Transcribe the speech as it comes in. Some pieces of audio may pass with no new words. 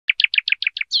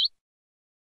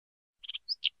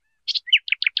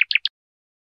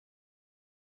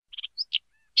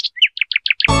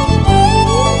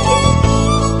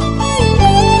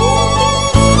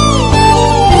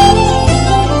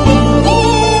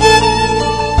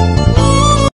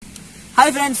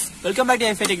Hi friends, welcome back to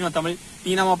TECHNO TAMIL.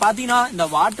 நீ நம்ம பாத்தீங்கன்னா இந்த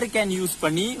வாட்டர் கேன் யூஸ்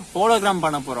பண்ணி ஹோலோகிராம்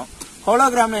பண்ண போறோம்.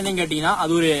 ஹோலோகிராம்ல என்ன கேட்டீங்கன்னா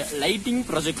அது ஒரு லைட்டிங்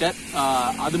ப்ரொஜெக்டர்.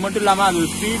 அது மட்டும் இல்லாம அது ஒரு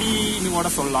 3D ன்னு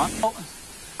கூட சொல்லலாம்.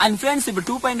 அண்ட் ஃப்ரெண்ட்ஸ் இப்போ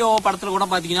 2.0 படத்துல கூட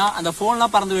பாத்தீங்கன்னா அந்த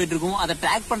போன்லாம் பறந்து போயிட்டு இருக்கும். அதை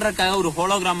ட்ராக் பண்றதுக்காக ஒரு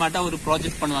ஹோலோகிராம் மாட்ட ஒரு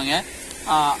ப்ராஜெக்ட் பண்ணுவாங்க.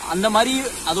 அந்த மாதிரி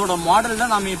அதோட மாடல்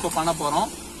தான் நாம இப்போ பண்ண போறோம்.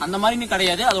 அந்த மாதிரி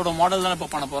கிடையாது, அதோட மாடல் தான்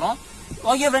இப்போ பண்ண போறோம்.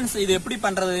 ஓகே ஃப்ரெண்ட்ஸ், இது எப்படி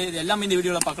பண்றது இது எல்லாமே இந்த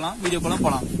வீடியோல பார்க்கலாம். வீடியோக்குள்ள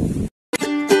போலாம்.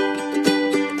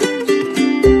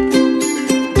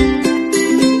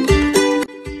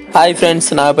 ஹாய் ஃப்ரெண்ட்ஸ்,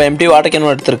 நான் இப்போ எம்டி வாட்டர் கேன்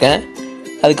எடுத்திருக்கேன்.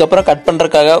 அதுக்கப்புறம் கட்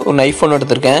பண்ணுறதுக்காக ஒரு நைஃப் ஒன்று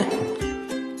எடுத்திருக்கேன்.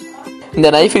 இந்த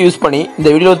நைஃபை யூஸ் பண்ணி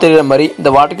இந்த வீடியோவில் தெரிகிற மாதிரி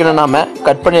இந்த வாட்டர் கேனை நாம்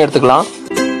கட் பண்ணி எடுத்துக்கலாம்.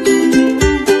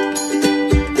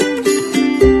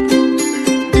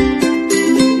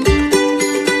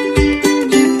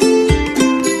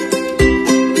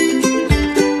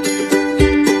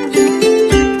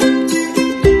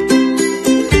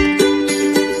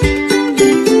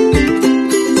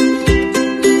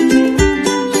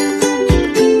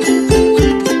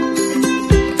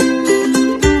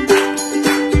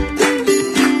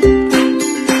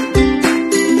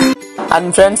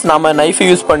 அண்ட் ஃப்ரெண்ட்ஸ், நம்ம நைஃபை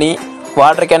யூஸ் பண்ணி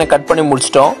வாட்டர் கேனை கட் பண்ணி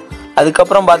முடிச்சிட்டோம்.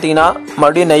 அதுக்கப்புறம் பார்த்தீங்கன்னா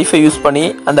மறுபடியும் நைஃபை யூஸ் பண்ணி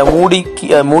அந்த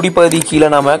மூடி பகுதி கீழே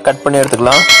நாம் கட் பண்ணி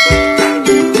எடுத்துக்கலாம்.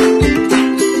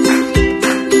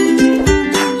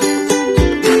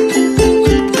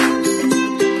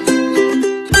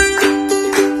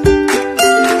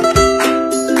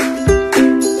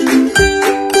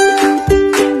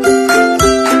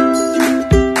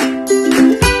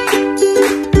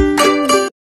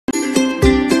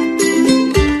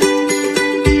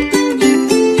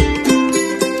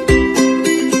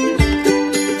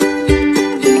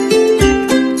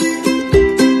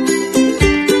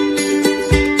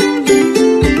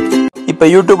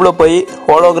 இப்போ யூடியூப்பில் போய்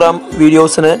ஹோலோகிராம்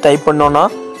வீடியோஸ்னு டைப் பண்ணோன்னா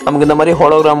நமக்கு இந்த மாதிரி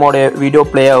ஹோலோகிராமோடைய வீடியோ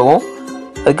ப்ளே ஆகும்.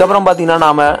 அதுக்கப்புறம் பார்த்திங்கன்னா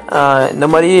நாம் இந்த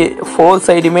மாதிரி 4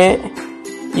 சைடுமே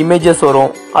இமேஜஸ்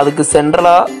வரும். அதுக்கு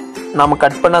சென்ட்ரலாக நாம்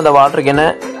கட் பண்ண அந்த வாட்டர் கேனை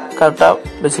கரெக்டாக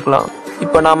வச்சுக்கலாம்.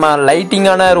 இப்போ நாம்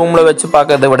லைட்டிங்கான ரூமில் வச்சு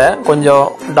பார்க்கறத விட கொஞ்சம்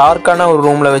டார்க்கான ஒரு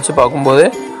ரூமில் வச்சு பார்க்கும்போது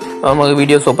நமக்கு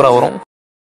வீடியோ சூப்பராக வரும்.